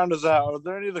just to round us out, are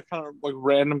there any other kind of like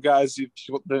random guys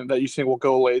that you think will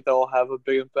go late that will have a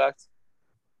big impact?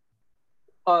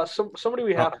 Somebody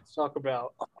we have to talk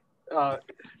about,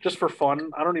 just for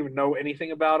fun. I don't even know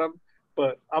anything about him,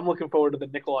 but I'm looking forward to the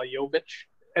Nikola Jovic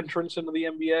entrance into the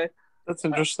NBA. That's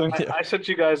interesting. I sent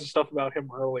you guys stuff about him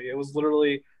early. It was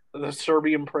literally the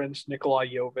Serbian prince, Nikola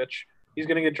Jovic. He's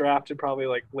going to get drafted probably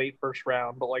like late first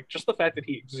round, but like just the fact that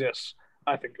he exists,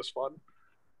 I think is fun.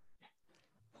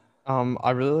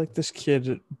 I really like this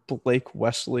kid, Blake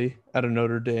Wesley, out of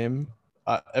Notre Dame.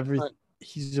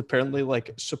 He's apparently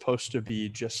like supposed to be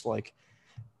just like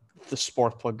the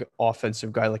spark plug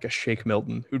offensive guy, like a Shake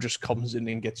Milton, who just comes in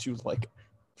and gets you like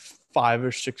 5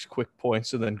 or 6 quick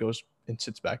points and then goes and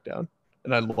sits back down.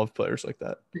 And I love players like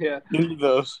that. Yeah, need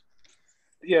those.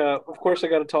 Yeah, of course I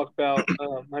got to talk about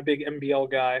my big NBL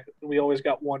guy. We always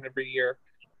got one every year.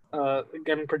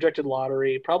 Again, projected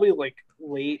lottery, probably like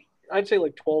late. I'd say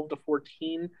like 12 to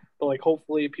 14, but like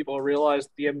hopefully people realize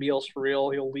the NBL's for real.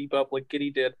 He'll leap up like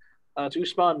Giddy did. It's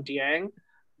Ousmane Dieng.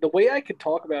 The way I could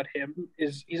talk about him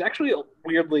is he's actually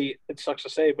weirdly, it sucks to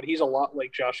say, but he's a lot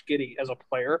like Josh Giddey as a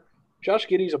player. Josh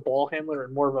Giddey's a ball handler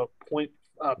and more of a point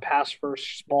pass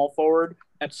first small forward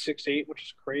at 6'8", which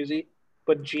is crazy.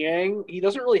 But Dieng, he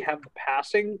doesn't really have the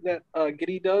passing that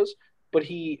Giddey does, but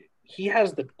he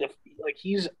has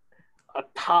he's a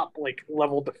top like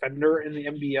level defender in the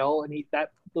NBL, and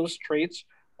those traits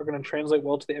are going to translate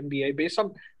well to the NBA based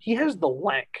on he has the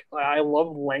lank. I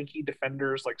love lanky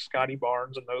defenders like Scotty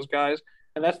Barnes and those guys,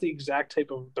 and that's the exact type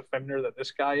of defender that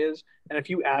this guy is. And if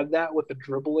you add that with the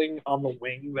dribbling on the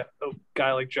wing that a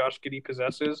guy like Josh Giddey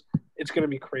possesses, it's going to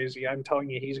be crazy. I'm telling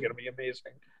you, he's going to be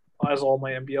amazing, as all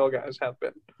my NBL guys have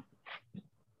been.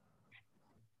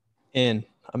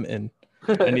 I'm in.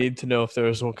 I need to know if there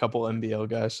was a couple NBL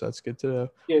guys, so that's good to know.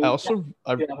 Yeah,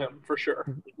 him for sure.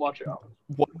 Watch out.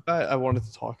 One guy I wanted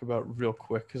to talk about real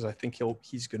quick because I think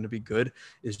he's going to be good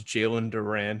is Jalen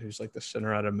Duran, who's like the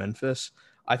center out of Memphis.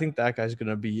 I think that guy's going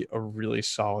to be a really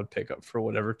solid pickup for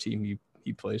whatever team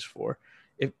he plays for.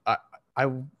 It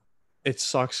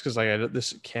sucks because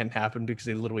this can't happen because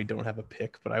they literally don't have a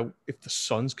pick. But if the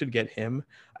Suns could get him,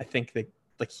 I think that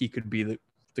like he could be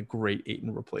the great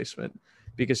Ayton replacement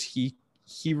because he's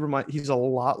a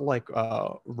lot like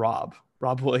Rob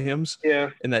Williams. Yeah.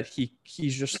 And that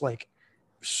he's just like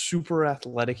super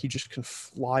athletic. He just can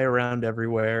fly around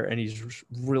everywhere and he's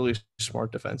really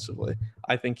smart defensively.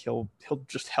 I think he'll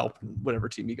just help whatever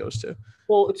team he goes to.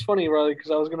 Well, it's funny, Riley,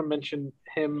 because I was going to mention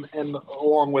him and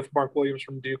along with Mark Williams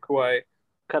from Duke, who I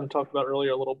kind of talked about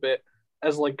earlier a little bit,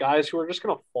 as like guys who are just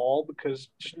going to fall because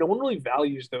just no one really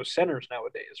values those centers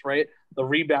nowadays, right? The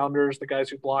rebounders, the guys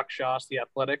who block shots, the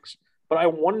athletics. But I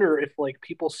wonder if like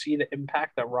people see the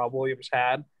impact that Rob Williams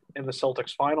had in the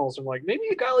Celtics finals and like maybe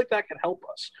a guy like that can help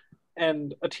us.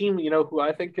 And a team, who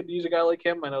I think could use a guy like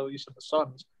him, I know you said the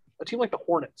Suns, a team like the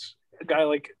Hornets, a guy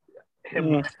like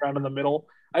him around in the middle.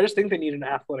 I just think they need an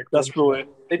athletic. That's really.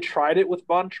 They tried it with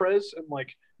Montrez and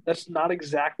like that's not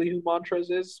exactly who Montrez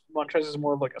is. Montrez is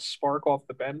more of like a spark off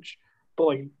the bench,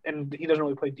 but and he doesn't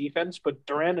really play defense, but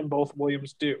Durant and both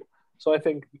Williams do. So I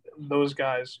think those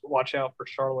guys watch out for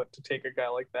Charlotte to take a guy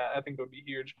like that. I think it would be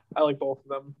huge. I like both of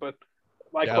them, but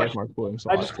I like Mark Williams.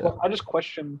 I just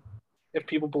question if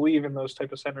people believe in those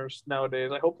type of centers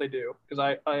nowadays. I hope they do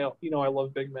because I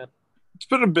love big men. It's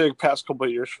been a big past couple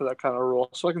of years for that kind of rule,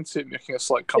 so I can see it making a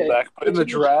slight comeback. But in the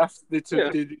draft, they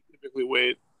typically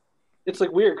wait. It's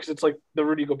like weird because it's like the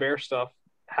Rudy Gobert stuff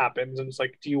happens, and it's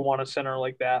like, do you want a center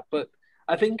like that? But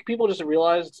I think people just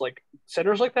realize it's like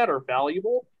centers like that are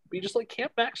valuable, but you just like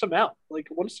can't max them out. Like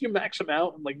once you max them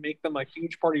out and like make them a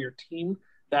huge part of your team,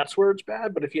 that's where it's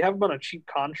bad. But if you have them on a cheap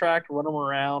contract, run them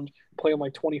around, play them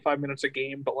like 25 minutes a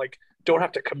game, but like don't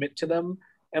have to commit to them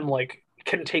and like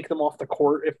can take them off the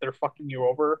court if they're fucking you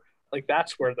over, like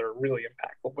that's where they're really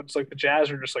impactful. But it's like the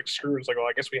Jazz are just like screwed. It's like, well,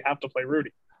 I guess we have to play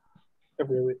Rudy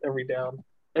every down,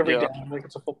 like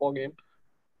it's a football game.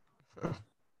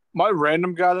 My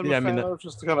random guy that I'm a fan of,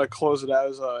 just to kind of close it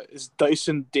out, is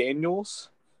Dyson Daniels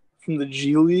from the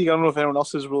G League. I don't know if anyone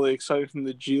else is really excited from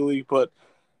the G League, but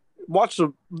watched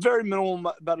a very minimal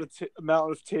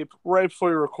amount of tape right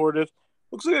before you recorded.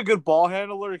 Looks like a good ball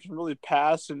handler. He can really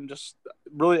pass and just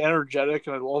really energetic,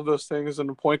 and I love those things in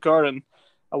a point guard. And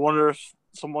I wonder if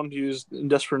someone who's in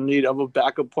desperate need of a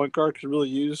backup point guard could really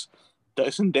use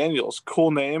Dyson Daniels.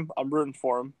 Cool name. I'm rooting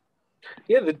for him.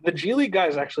 Yeah, the G League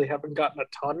guys actually haven't gotten a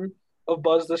ton of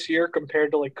buzz this year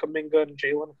compared to like Kuminga and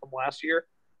Jalen from last year.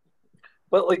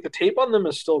 But like the tape on them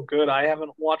is still good. I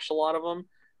haven't watched a lot of them.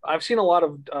 I've seen a lot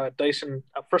of Dyson.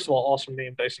 First of all, awesome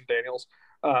name, Dyson Daniels.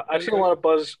 I've seen a lot of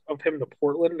buzz of him to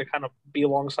Portland to kind of be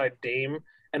alongside Dame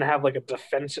and have like a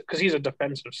defensive, because he's a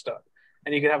defensive stud,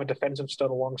 and you could have a defensive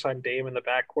stud alongside Dame in the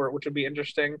backcourt, which would be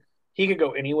interesting. He could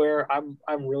go anywhere. I'm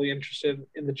really interested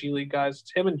in the G League guys.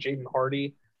 It's him and Jaden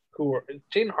Hardy.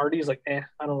 Jaden Hardy's like, I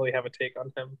don't really have a take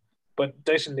on him, but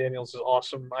Dyson Daniels is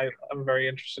awesome. I'm very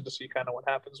interested to see kind of what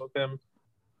happens with him.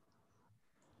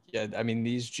 Yeah, I mean,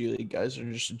 these G League guys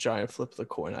are just a giant flip of the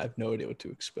coin. I have no idea what to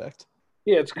expect.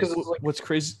 Yeah, it's because it's like, what's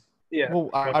crazy. Yeah, well,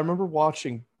 I remember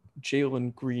watching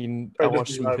Jalen Green. I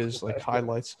watched some of his like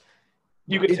highlights.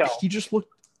 You could tell he just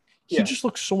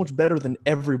looked so much better than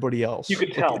everybody else. You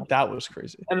could tell that was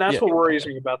crazy, and that's what worries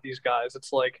me about these guys.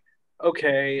 It's like,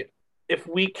 okay, if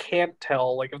we can't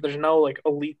tell, like if there's no like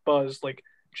elite buzz like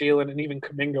Jalen and even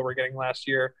Kuminga were getting last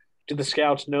year, do the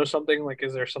scouts know something? Like,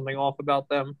 is there something off about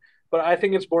them? But I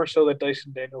think it's more so that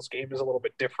Dyson Daniels' game is a little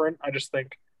bit different. I just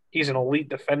think he's an elite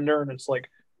defender, and it's like,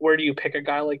 where do you pick a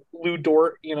guy like Lou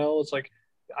Dort? You know, it's like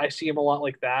I see him a lot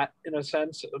like that in a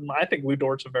sense. And I think Lou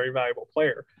Dort's a very valuable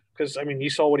player because I mean, you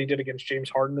saw what he did against James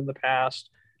Harden in the past,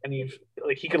 and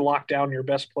he could lock down your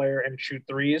best player and shoot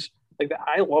threes. Like that,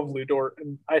 I love Lou Dort,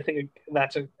 and I think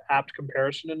that's an apt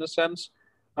comparison in a sense,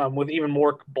 with even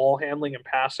more ball handling and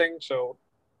passing. So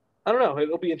I don't know.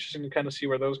 It'll be interesting to kind of see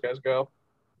where those guys go.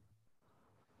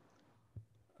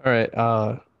 All right.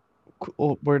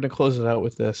 We're going to close it out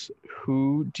with this.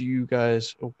 Who do you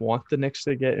guys want the Knicks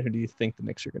to get? Who do you think the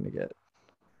Knicks are going to get?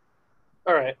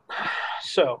 All right.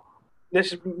 So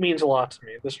this means a lot to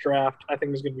me. This draft, I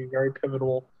think, is going to be very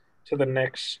pivotal to the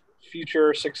Knicks'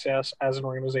 future success as an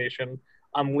organization.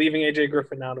 I'm leaving AJ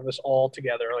Griffin out of this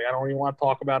altogether. Like, I don't even want to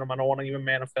talk about him. I don't want to even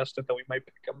manifest it that we might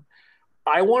pick him.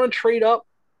 I want to trade up,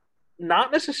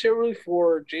 not necessarily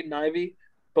for Jaden Ivey,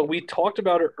 but we talked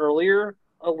about it earlier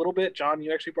a little bit. John,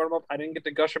 you actually brought him up. I didn't get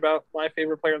to gush about my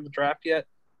favorite player in the draft yet.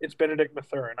 It's Benedict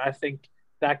Mathurin. I think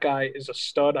that guy is a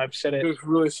stud. I've said it. He's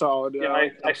really solid. Yeah,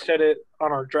 I said it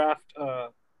on our draft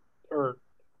or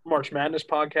March Madness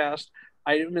podcast.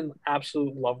 I am in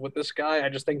absolute love with this guy. I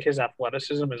just think his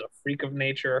athleticism is a freak of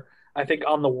nature. I think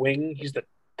on the wing, he's the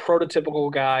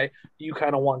prototypical guy you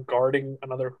kind of want guarding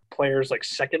another player's like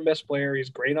second best player.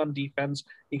 He's great on defense.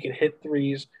 He can hit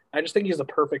threes. I just think he's the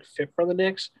perfect fit for the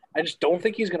Knicks. I just don't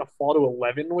think he's going to fall to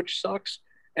 11, which sucks.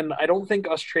 And I don't think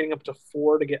us trading up to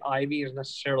 4 to get Ivy is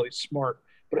necessarily smart.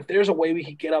 But if there's a way we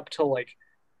could get up to like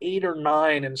 8 or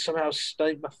 9 and somehow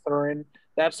snipe Mathurin,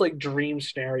 that's like dream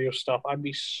scenario stuff. I'd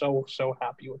be so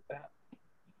happy with that.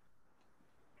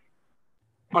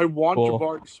 I want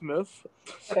Jabari Smith.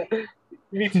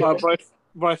 Me too.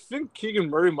 But I think Keegan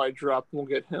Murray might drop and we'll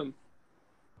get him.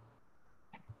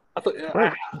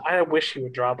 I wish he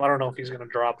would drop. I don't know if he's going to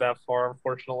drop that far,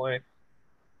 unfortunately.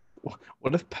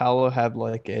 What if Paolo had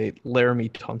like a Laramie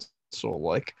Tunsil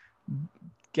like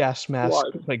gas mask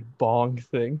like bong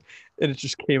thing, and it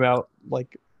just came out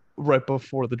like right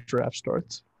before the draft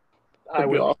starts? I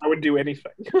would do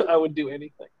anything. I would do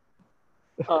anything.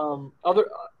 Other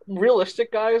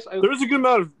realistic guys. There's a good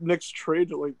amount of Knicks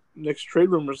trade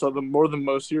rumors of them more than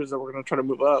most years that we're going to try to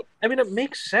move up. I mean, it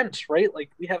makes sense, right? Like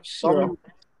we have some,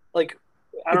 like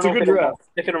I don't know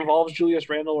if it involves Julius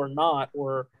Randle or not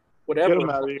or whatever. Get him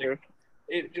out of here.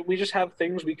 We just have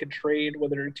things we could trade,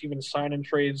 whether it's even sign-in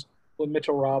trades with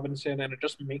Mitchell Robinson, and it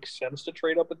just makes sense to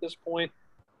trade up at this point.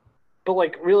 But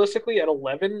like realistically, at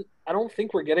 11, I don't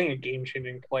think we're getting a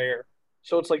game-changing player.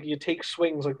 So it's like you take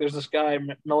swings. Like there's this guy,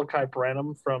 Malachi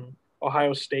Branham from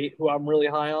Ohio State, who I'm really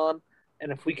high on.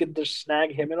 And if we could just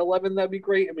snag him at 11, that'd be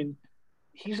great. I mean,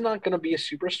 he's not going to be a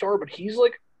superstar, but he's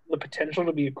like the potential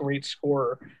to be a great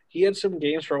scorer. He had some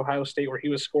games for Ohio State where he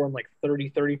was scoring like 30,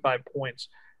 35 points.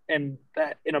 And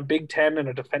that in a Big Ten in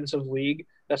a defensive league,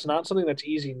 that's not something that's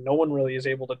easy. No one really is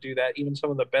able to do that, even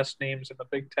some of the best names in the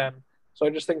Big Ten. So I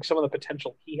just think some of the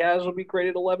potential he has would be great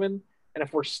at 11. And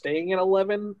if we're staying at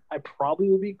 11, I probably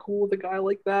would be cool with a guy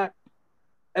like that.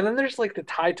 And then there's like the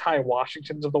Ty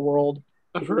Washingtons of the world.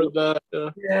 I've heard that.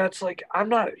 Yeah, it's like I'm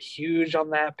not huge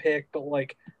on that pick, but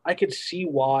like I could see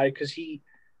why because he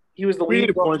was the We need lead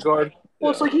a point guard.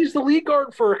 Well, it's like he's the lead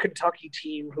guard for a Kentucky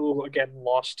team who again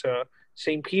lost to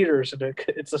St. Peter's, and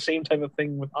it's the same type of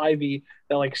thing with Ivy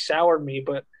that like soured me.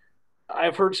 But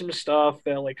I've heard some stuff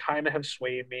that like kind of have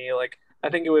swayed me. Like I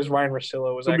think it was Ryan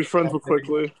Russillo was We'll be actually friends with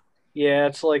quickly. Yeah,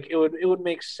 it's like it would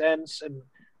make sense. And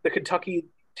the Kentucky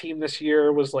team this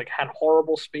year was like had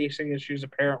horrible spacing issues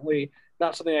apparently.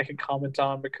 Not something I can comment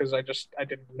on because I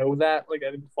didn't know that. Like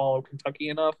I didn't follow Kentucky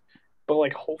enough. But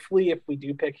like hopefully if we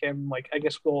do pick him, like I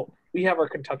guess we have our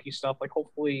Kentucky stuff. Like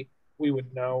hopefully we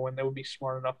would know and they would be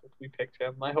smart enough if we picked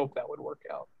him. I hope that would work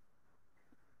out.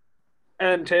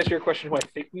 And to answer your question, who I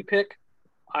think we pick,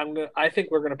 I think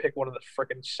we're gonna pick one of the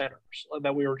freaking centers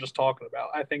that we were just talking about.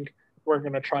 I think we're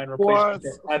gonna try and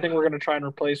replace. I think we're gonna try and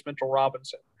replace Mitchell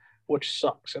Robinson, which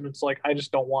sucks. And it's like I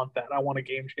just don't want that. I want a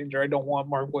game changer. I don't want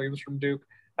Mark Williams from Duke.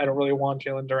 I don't really want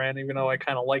Jalen Duran, even though I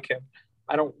kind of like him.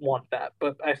 I don't want that,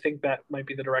 but I think that might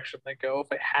be the direction they go. If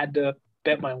I had to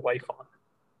bet my life on it,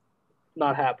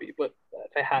 not happy, but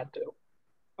if I had to,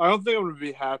 I don't think I'm gonna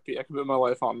be happy. I can bet my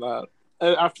life on that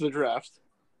after the draft.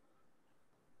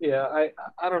 yeah,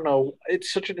 I don't know.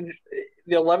 It's such the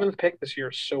 11th pick this year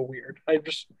is so weird.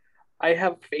 I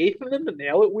have faith in them to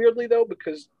nail it weirdly though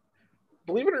because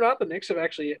believe it or not, the Knicks have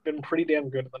actually been pretty damn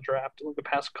good in the draft in the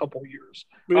past couple years.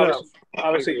 Yeah,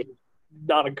 obviously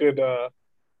not a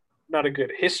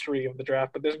good history of the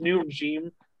draft, but this new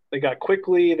regime, they got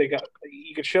quickly. They got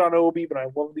you could shit on Obi, but I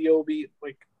love the Obi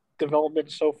like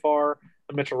development so far.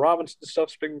 The Mitchell Robinson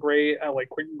stuff's been great. I like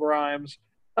Quentin Grimes.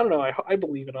 I don't know. I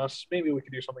believe in us. Maybe we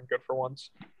could do something good for once.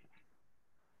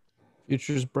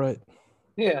 Future's bright.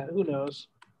 Yeah, who knows?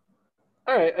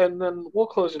 All right, and then we'll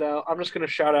close it out. I'm just going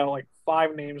to shout out like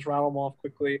 5 names, rattle them off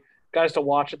quickly. Guys to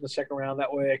watch in the second round.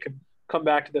 That way I could come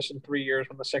back to this in 3 years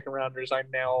when the second rounders I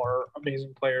know are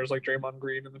amazing players like Draymond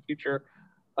Green in the future.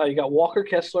 You got Walker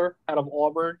Kessler out of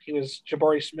Auburn. He was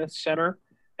Jabari Smith's center,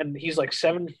 and he's like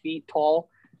 7 feet tall,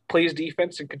 plays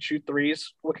defense, and can shoot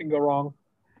threes. What can go wrong?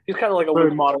 He's kind of like a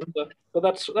very modern, but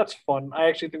that's fun. I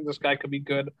actually think this guy could be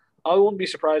good. I wouldn't be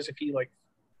surprised if he like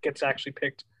gets actually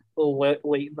picked a little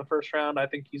late in the first round. I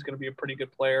think he's going to be a pretty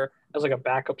good player as like a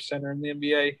backup center in the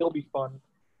NBA. He'll be fun.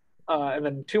 And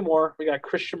then 2 more. We got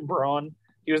Christian Braun.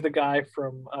 He was the guy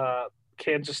from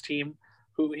Kansas team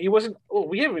who he wasn't. Oh,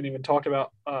 we haven't even talked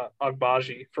about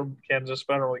Agbaji from Kansas,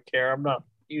 but I don't really care. I'm not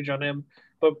huge on him.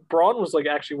 But Braun was like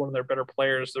actually one of their better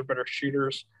players. They're better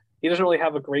shooters. He doesn't really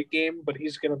have a great game, but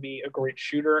he's going to be a great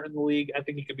shooter in the league. I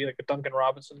think he could be like a Duncan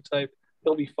Robinson type.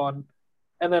 He'll be fun.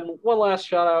 And then one last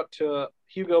shout out to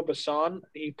Hugo Basson.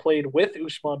 He played with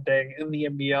Ousmane Deng in the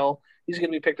NBL. He's going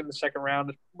to be picked in the second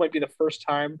round. It might be the first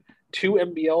time 2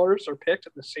 NBLers are picked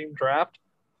in the same draft.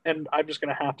 And I'm just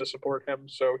going to have to support him.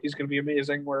 So he's going to be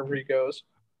amazing wherever he goes.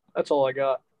 That's all I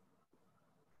got.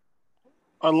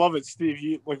 I love it,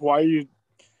 Steve. Why are you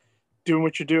doing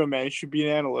what you're doing, man? You should be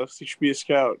an analyst. You should be a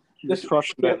scout. You're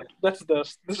crushing it. This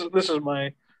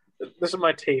is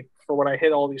my tape for when I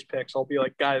hit all these picks. I'll be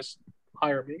like, guys,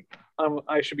 hire me.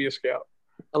 I should be a scout.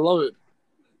 I love it.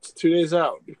 It's 2 days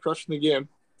out. You're crushing the game.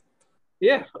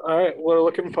 Yeah. All right. We're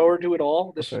looking forward to it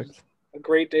all. This Perfect. is a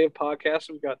great day of podcast.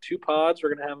 We've got 2 pods.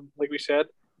 We're going to have, like we said,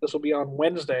 this will be on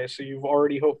Wednesday. So you've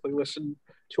already hopefully listened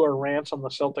to our rants on the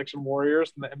Celtics and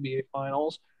Warriors in the NBA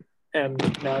Finals. And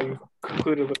now you've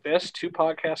concluded with this 2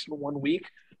 podcasts in 1 week.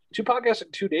 2 podcasts in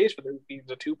 2 days for the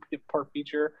Fiends. A 2-part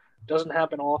feature doesn't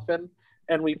happen often.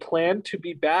 And we plan to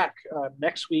be back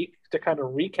next week to kind of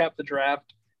recap the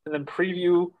draft and then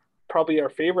preview probably our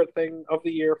favorite thing of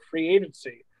the year, free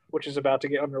agency, which is about to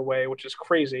get underway, which is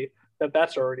crazy that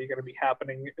that's already going to be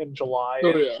happening in July.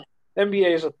 Oh, yeah.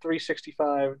 NBA is a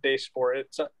 365-day sport.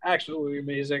 It's absolutely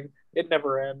amazing. It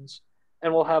never ends.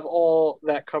 And we'll have all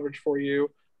that coverage for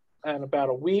you in about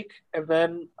a week. And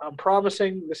then I'm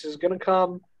promising this is going to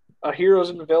come a Heroes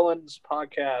and Villains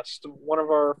podcast, one of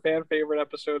our fan favorite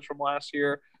episodes from last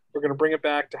year. We're going to bring it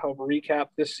back to help recap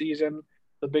this season,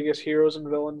 the biggest heroes and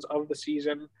villains of the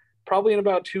season, probably in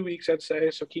about 2 weeks, I'd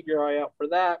say. So keep your eye out for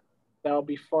that. That'll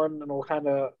be fun, and it'll kind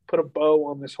of put a bow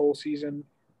on this whole season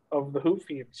of the Hoop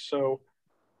Fiends. So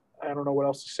I don't know what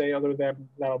else to say other than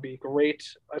that'll be great.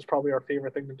 That's probably our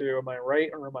favorite thing to do. Am I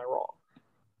right or am I wrong?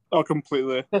 Oh,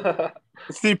 completely.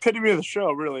 It's the epitome of the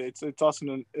show, really. It's us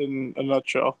in a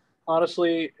nutshell.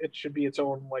 Honestly, it should be its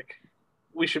own, like,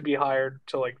 we should be hired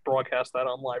to, like, broadcast that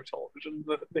on live television,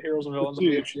 the heroes and villains of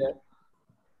the NBA.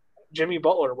 Jimmy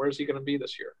Butler, where's he going to be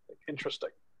this year? Interesting.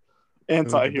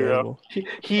 Anti-hero.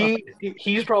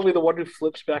 He's probably the one who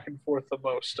flips back and forth the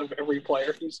most of every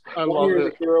player. I one love year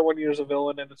it. a hero, 1 year a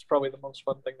villain, and it's probably the most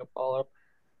fun thing to follow.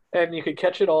 And you can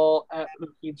catch it all at the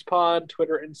Fiends Pod,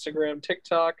 Twitter, Instagram,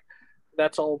 TikTok.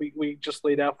 That's all we just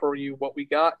laid out for you, what we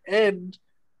got. And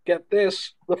get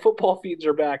this, the football feeds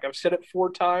are back. I've said it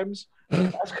 4 times in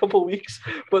the past couple of weeks,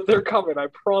 but they're coming. I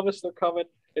promise they're coming.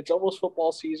 It's almost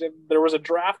football season. There was a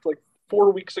draft like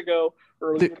 4 weeks ago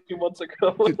or 2 months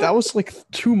ago. Dude, that was like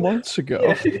 2 months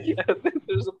ago. Yeah,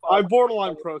 there's a pod. I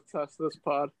borderline protest this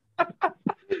pod.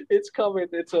 It's coming.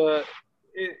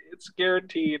 It's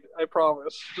guaranteed. I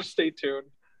promise. Just stay tuned.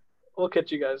 We'll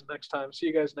catch you guys next time. See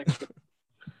you guys next week.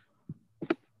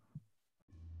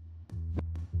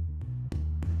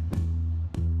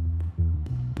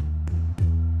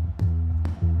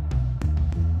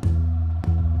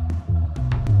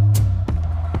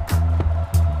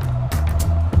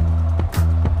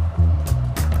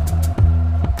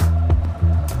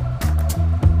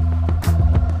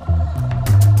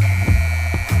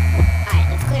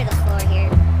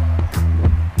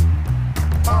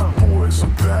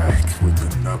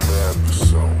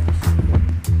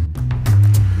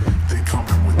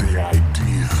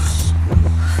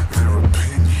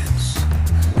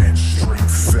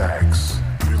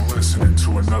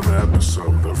 Another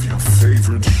episode of your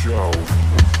favorite show.